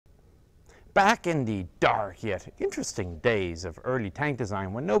Back in the dark yet interesting days of early tank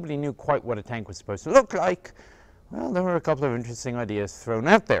design, when nobody knew quite what a tank was supposed to look like, well, there were a couple of interesting ideas thrown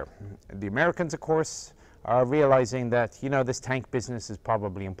out there. The Americans, of course, are realizing that, you know, this tank business is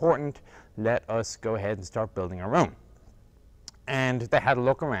probably important. Let us go ahead and start building our own. And they had a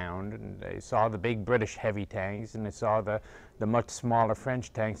look around, and they saw the big British heavy tanks, and they saw the much smaller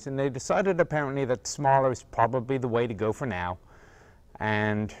French tanks, and they decided apparently that smaller is probably the way to go for now.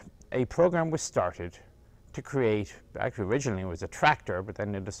 And a program was started to create, actually originally it was a tractor, but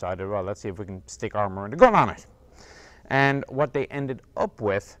then they decided, well, let's see if we can stick armor and a gun on it. And what they ended up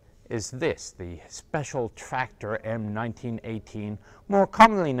with is this, the special tractor M1918, more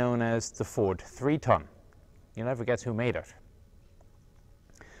commonly known as the Ford 3-ton. You'll never guess who made it.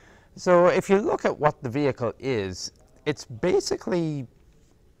 So if you look at what the vehicle is, it's basically,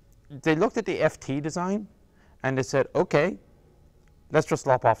 they looked at the FT design and they said, okay, let's just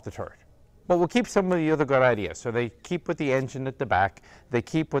lop off the turret. But we'll keep some of the other good ideas. So they keep with the engine at the back, they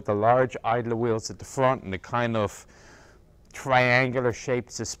keep with the large idler wheels at the front and the kind of triangular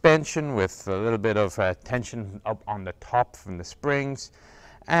shaped suspension with a little bit of tension up on the top from the springs.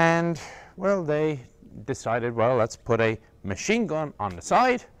 And well, they decided, well, let's put a machine gun on the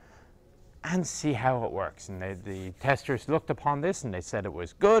side and see how it works. And the testers looked upon this and they said it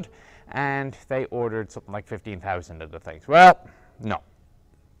was good, and they ordered something like 15,000 of the things. Well, no.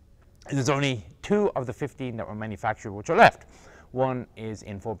 There's only 2 of the 15 that were manufactured which are left. One is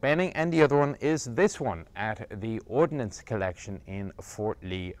in Fort Benning, and the other one is this one at the Ordnance Collection in Fort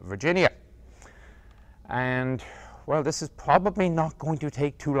Lee, Virginia. And, well, this is probably not going to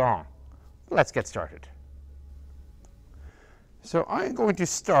take too long. Let's get started. So I'm going to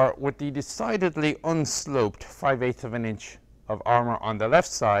start with the decidedly unsloped 5/8 of an inch of armor on the left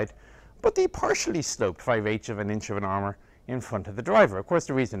side, but the partially sloped 5/8 of an inch of an armor in front of the driver. Of course,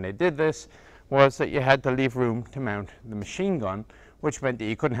 the reason they did this was that you had to leave room to mount the machine gun, which meant that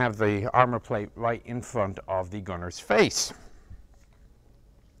you couldn't have the armor plate right in front of the gunner's face.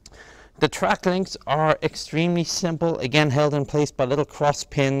 The track links are extremely simple, again held in place by little cross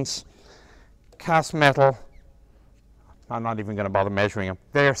pins, cast metal. I'm not even going to bother measuring them.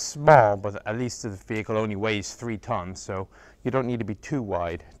 They're small, but at least the vehicle only weighs 3 tons, so you don't need to be too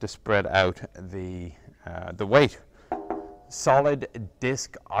wide to spread out the weight. Solid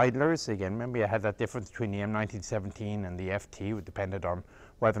disc idlers. Again, remember you had that difference between the M1917 and the FT. It depended on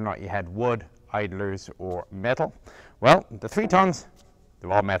whether or not you had wood, idlers, or metal. Well, the 3 tons,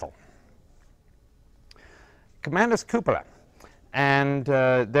 they're all metal. Commander's cupola. And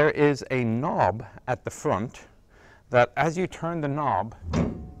there is a knob at the front that as you turn the knob,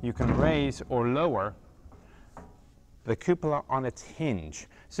 you can raise or lower the cupola on its hinge.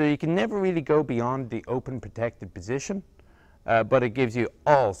 So you can never really go beyond the open protected position. But it gives you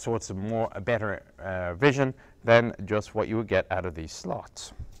all sorts of better vision than just what you would get out of these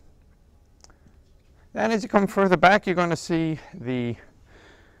slots. Then as you come further back, you're going to see the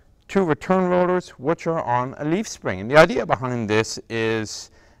 2 return rollers, which are on a leaf spring. And the idea behind this is,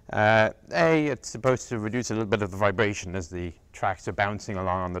 A, it's supposed to reduce a little bit of the vibration as the tracks are bouncing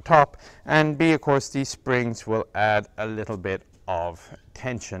along on the top, and B, of course, these springs will add a little bit of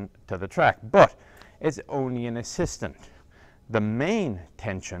tension to the track. But it's only an assistant. The main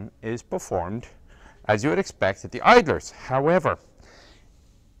tension is performed, as you would expect, at the idlers. However,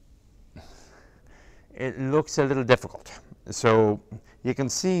 it looks a little difficult. So you can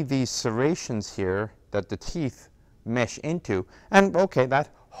see these serrations here that the teeth mesh into, and okay, that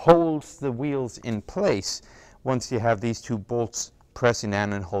holds the wheels in place once you have these 2 bolts pressing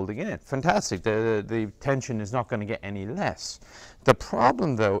down and holding it in. Fantastic. The tension is not going to get any less. The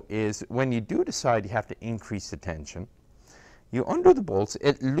problem, though, is when you do decide you have to increase the tension, you undo the bolts,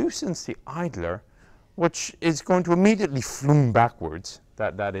 it loosens the idler, which is going to immediately flume backwards.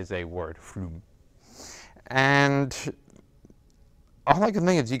 That is a word, flume. And all I can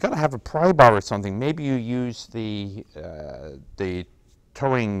think is you got to have a pry bar or something. Maybe you use the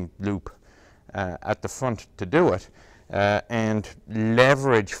towing loop at the front to do it, and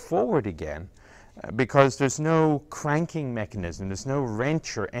leverage forward again, because there's no cranking mechanism, there's no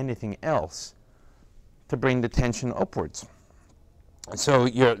wrench or anything else to bring the tension upwards. So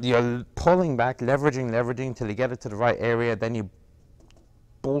you're pulling back, leveraging till you get it to the right area, then you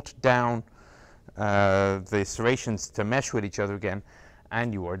bolt down the serrations to mesh with each other again,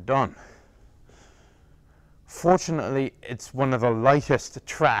 and you are done. Fortunately, it's one of the lightest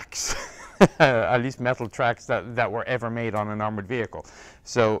tracks, at least metal tracks that were ever made on an armored vehicle.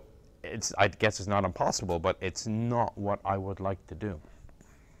 So I guess it's not impossible, but it's not what I would like to do.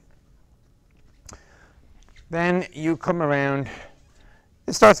 Then you come around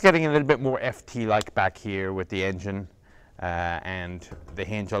It starts getting a little bit more FT-like back here with the engine and the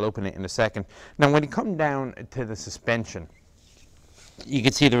hinge. I'll open it in a second. Now when you come down to the suspension, you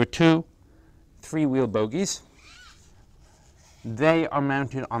can see there are two 3-wheel bogies. They are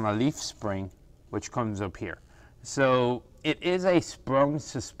mounted on a leaf spring which comes up here. So it is a sprung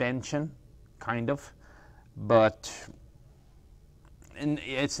suspension, kind of, but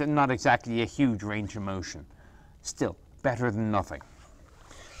it's not exactly a huge range of motion. Still, better than nothing.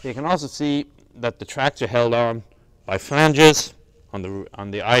 You can also see that the tracks are held on by flanges on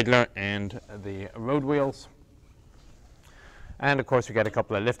the idler and the road wheels. And of course we get a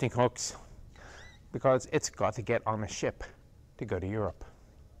couple of lifting hooks because it's got to get on a ship to go to Europe.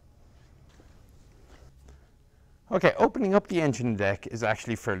 Okay, opening up the engine deck is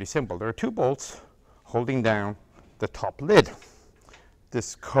actually fairly simple. There are 2 bolts holding down the top lid.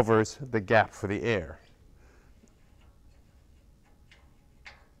 This covers the gap for the air.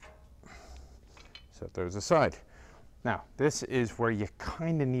 So there's a side. Now, this is where you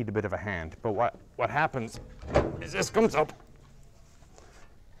kind of need a bit of a hand, but what happens is this comes up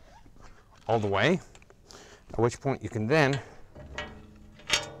all the way, at which point you can then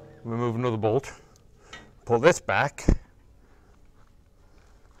remove another bolt, pull this back,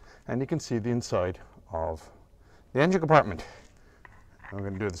 and you can see the inside of the engine compartment. I'm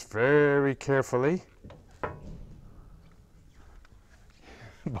going to do this very carefully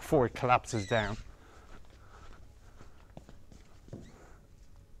before it collapses down.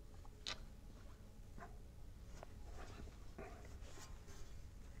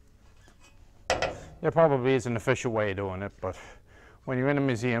 There probably is an official way of doing it, but when you're in a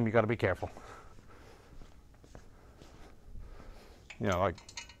museum, you got to be careful. You know, like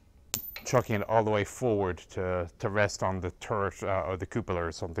chucking it all the way forward to rest on the turret or the cupola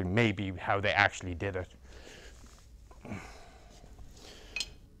or something, maybe how they actually did it.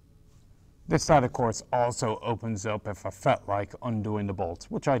 This side, of course, also opens up if I felt like undoing the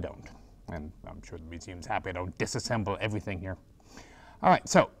bolts, which I don't. And I'm sure the museum's happy I don't disassemble everything here. All right,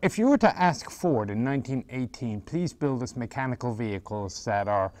 so if you were to ask Ford in 1918, please build us mechanical vehicles that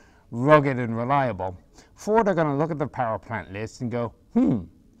are rugged and reliable, Ford are going to look at the power plant list and go,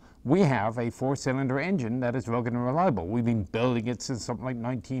 we have a 4-cylinder engine that is rugged and reliable. We've been building it since something like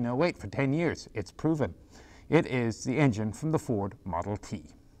 1908 for 10 years. It's proven. It is the engine from the Ford Model T.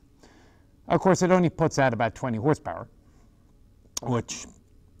 Of course, it only puts out about 20 horsepower, which,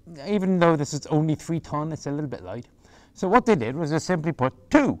 even though this is only 3 ton, it's a little bit light. So what they did was they simply put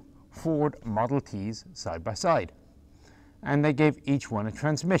 2 Ford Model Ts side by side, and they gave each one a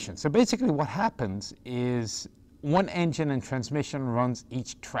transmission. So basically what happens is one engine and transmission runs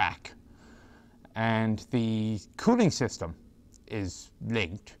each track, and the cooling system is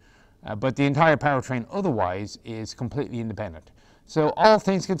linked, but the entire powertrain otherwise is completely independent. So all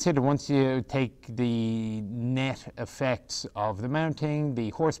things considered, once you take the net effects of the mounting, the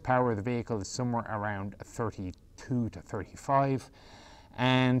horsepower of the vehicle is somewhere around 32 to 35,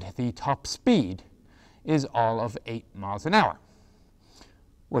 and the top speed is all of 8 miles an hour,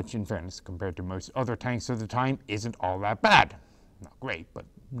 which in fairness, compared to most other tanks of the time, isn't all that bad. Not great, but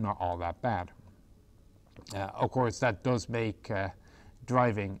not all that bad. Of course, that does make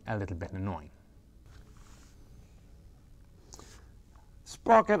driving a little bit annoying.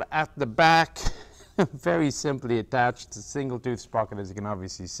 Sprocket at the back, very simply attached. It's a single tooth sprocket, as you can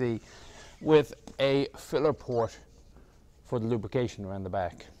obviously see, with a filler port for the lubrication around the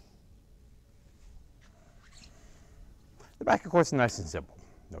back. The back, of course, is nice and simple.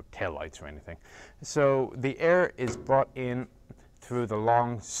 No tail lights or anything. So the air is brought in through the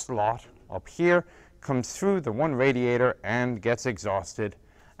long slot up here, comes through the one radiator and gets exhausted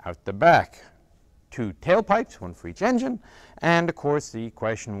out the back. 2 tailpipes, one for each engine, and of course the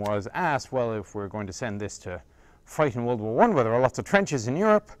question was asked, well, if we're going to send this to fight in World War I, where there are lots of trenches in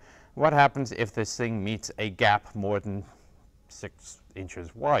Europe, what happens if this thing meets a gap more than 6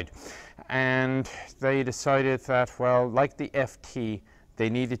 inches wide? And they decided that, well, like the FT, they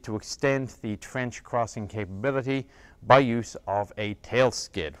needed to extend the trench crossing capability by use of a tail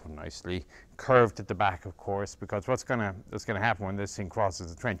skid, nicely curved at the back, of course, because what's going to happen when this thing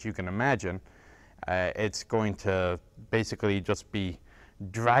crosses the trench, you can imagine, it's going to basically just be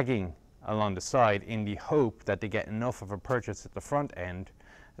dragging along the side in the hope that they get enough of a purchase at the front end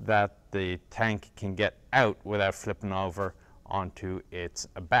that the tank can get out without flipping over onto its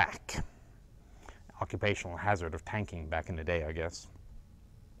back. Occupational hazard of tanking back in the day, I guess.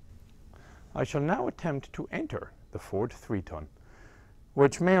 I shall now attempt to enter the Ford 3-ton,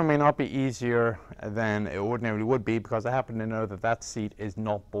 which may or may not be easier than it ordinarily would be, because I happen to know that that seat is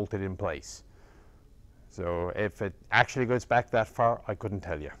not bolted in place. So if it actually goes back that far, I couldn't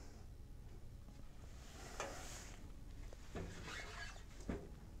tell you.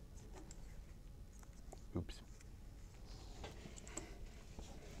 Oops.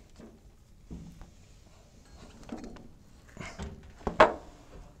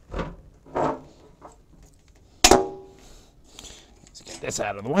 Let's get this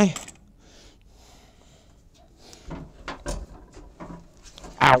out of the way.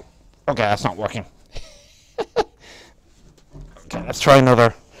 Ow. Okay, that's not working. Okay, let's try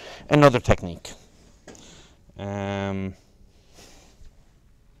another technique. Okay,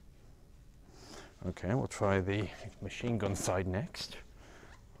 we'll try the machine gun side next.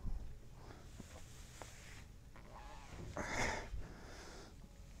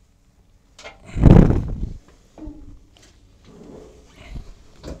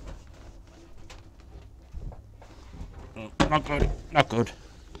 Not good, not good.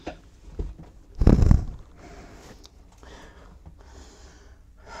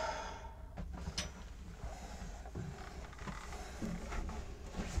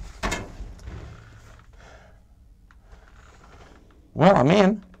 Well, I'm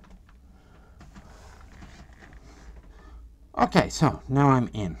in. Okay, so now I'm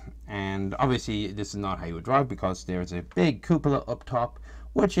in. And obviously this is not how you would drive because there's a big cupola up top,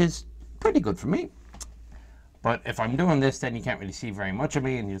 which is pretty good for me. But if I'm doing this, then you can't really see very much of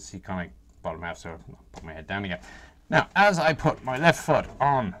me, and you'll see kind of bottom half, so I'll put my head down again. Now, as I put my left foot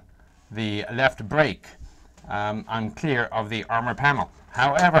on the left brake, I'm clear of the armor panel.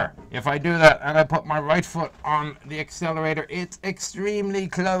 However, if I do that and I put my right foot on the accelerator, it's extremely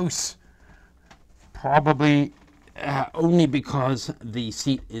close. Probably only because the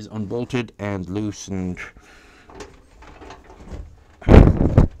seat is unbolted and loose, and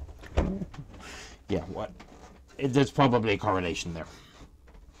yeah, there's probably a correlation there.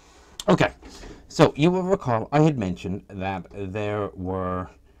 Okay, so you will recall I had mentioned that there were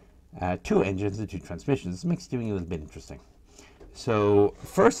 2 engines and 2 transmissions. This makes steering a little bit interesting. So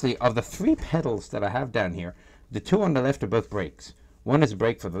firstly, of the 3 pedals that I have down here, the 2 on the left are both brakes. One is a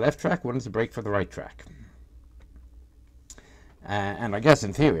brake for the left track, one is a brake for the right track. And I guess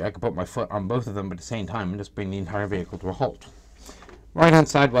in theory I could put my foot on both of them at the same time and just bring the entire vehicle to a halt. Right hand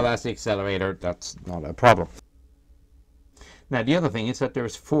side, well, that's the accelerator, that's not a problem. Now the other thing is that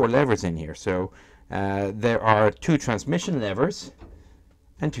there's 4 levers in here. So there are 2 transmission levers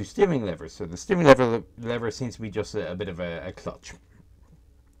and 2 steering levers. So the steering lever seems to be just a bit of a clutch.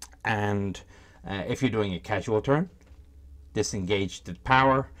 And if you're doing a casual turn, disengage the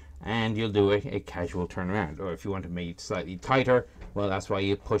power and you'll do a casual turnaround. Or if you want to make it slightly tighter, well, that's why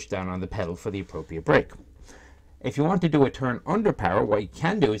you push down on the pedal for the appropriate brake. If you want to do a turn under power, what you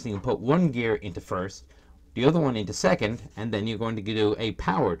can do is you can put one gear into first, the other one into second, and then you're going to do a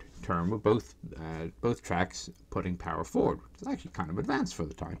powered turn with both tracks putting power forward. It's actually kind of advanced for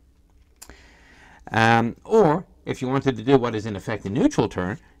the time. Or if you wanted to do what is in effect a neutral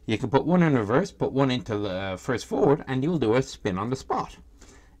turn, you can put one in reverse, put one into first forward, and you'll do a spin on the spot.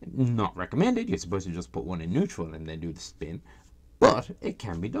 Not recommended. You're supposed to just put one in neutral and then do the spin, but it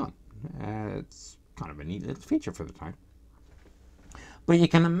can be done. It's kind of a neat little feature for the time. But you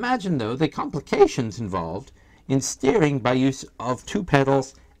can imagine, though, the complications involved in steering by use of 2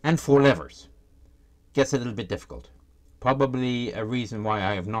 pedals and 4 levers. Gets a little bit difficult. Probably a reason why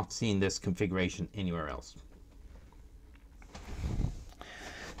I have not seen this configuration anywhere else.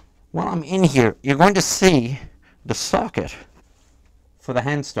 While I'm in here, you're going to see the socket for the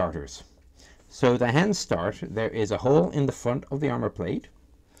hand starters. So the hand start, there is a hole in the front of the armor plate.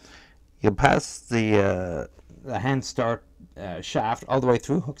 You pass the hand start shaft all the way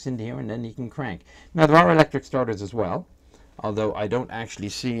through, hooks into here, and then you can crank. Now there are electric starters as well, although I don't actually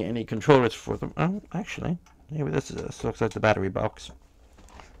see any controllers for them. Oh, actually, here this looks like the battery box.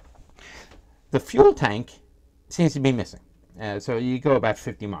 The fuel tank seems to be missing. So you go about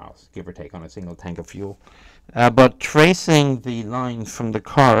 50 miles, give or take, on a single tank of fuel. But tracing the line from the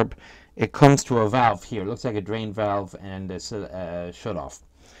carb, it comes to a valve here. It looks like a drain valve and a shut-off.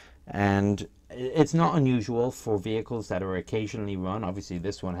 And it's not unusual for vehicles that are occasionally run, obviously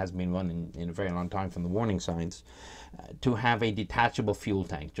this one has been run in a very long time from the warning signs, to have a detachable fuel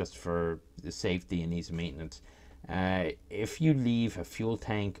tank just for the safety and ease of maintenance. If you leave a fuel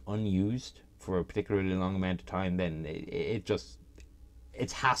tank unused for a particularly long amount of time, then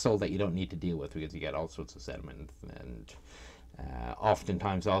it's hassle that you don't need to deal with, because you get all sorts of sediment, and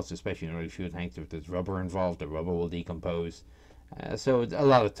oftentimes also, especially in early fuel tanks, if there's rubber involved, the rubber will decompose. So a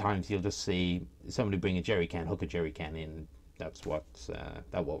lot of times you'll just see somebody bring a jerry can, hook a jerry can in. That's what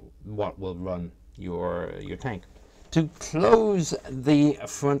will run your tank. To close the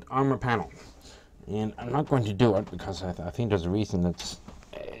front armor panel, And I'm not going to do it because I think there's a reason it's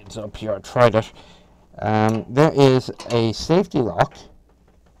up here. I tried it. There is a safety lock,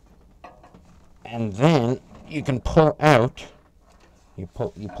 and then you can pull out. You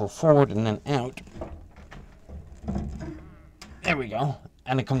pull forward and then out. There we go,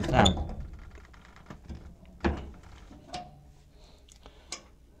 and it comes down.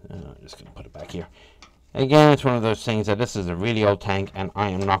 I'm just going to put it back here. Again, it's one of those things that this is a really old tank, and I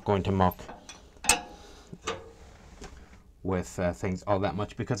am not going to muck with things all that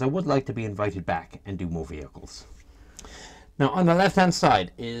much, because I would like to be invited back and do more vehicles. Now, on the left-hand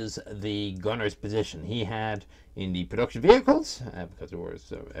side is the gunner's position. He had, in the production vehicles, because it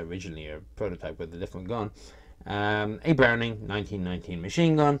was originally a prototype with a different gun, a Browning 1919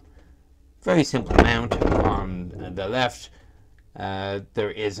 machine gun. Very simple mount on the left.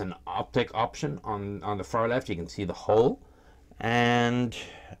 There is an optic option on the far left. You can see the hole. And,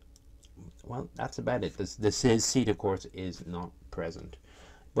 well, that's about it. The seat, of course, is not present.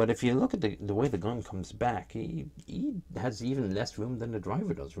 But if you look at the way the gun comes back, he has even less room than the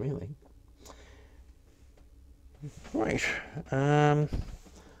driver does, really. Right. I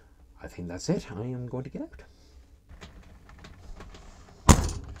think that's it. I am going to get out.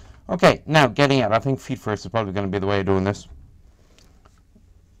 Okay, now getting out. I think feet first is probably going to be the way of doing this.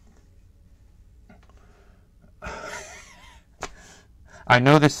 I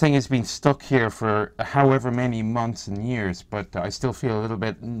know this thing has been stuck here for however many months and years, but I still feel a little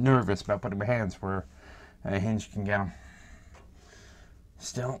bit nervous about putting my hands where a hinge can get them.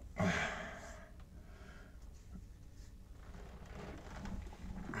 Still.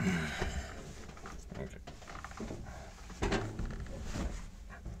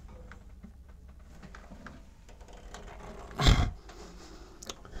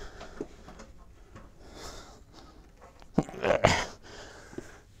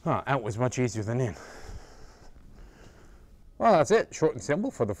 Oh, out was much easier than in. Well, that's it. Short and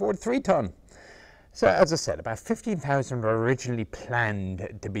simple for the Ford 3-ton. So, as I said, about 15,000 were originally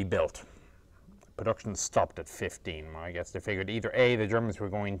planned to be built. Production stopped at 15. I guess they figured either A, the Germans were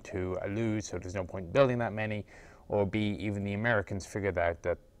going to lose, so there's no point in building that many, or B, even the Americans figured out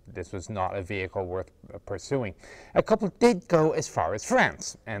that this was not a vehicle worth pursuing. A couple did go as far as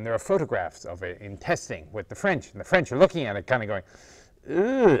France, and there are photographs of it in testing with the French, and the French are looking at it kind of going,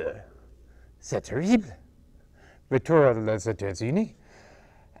 ugh, c'est terrible. Retour aux États-Unis.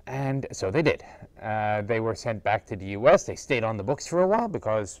 And so they did. They were sent back to the US. They stayed on the books for a while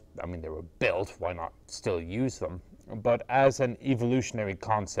because, I mean, they were built. Why not still use them? But as an evolutionary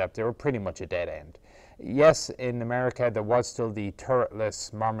concept, they were pretty much a dead end. Yes, in America, there was still the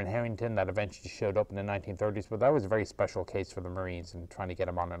turretless Marmon Harrington that eventually showed up in the 1930s, but that was a very special case for the Marines and trying to get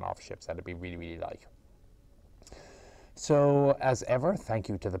them on and off ships. That'd be really, really like. So, as ever, thank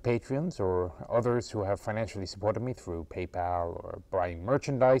you to the Patreons or others who have financially supported me through PayPal or buying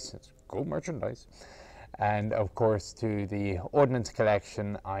merchandise. It's cool merchandise. And, of course, to the Ordnance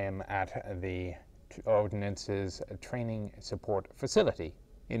Collection. I am at the Ordnance's Training Support Facility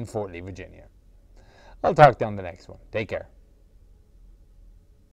in Fort Lee, Virginia. I'll talk to you on the next one. Take care.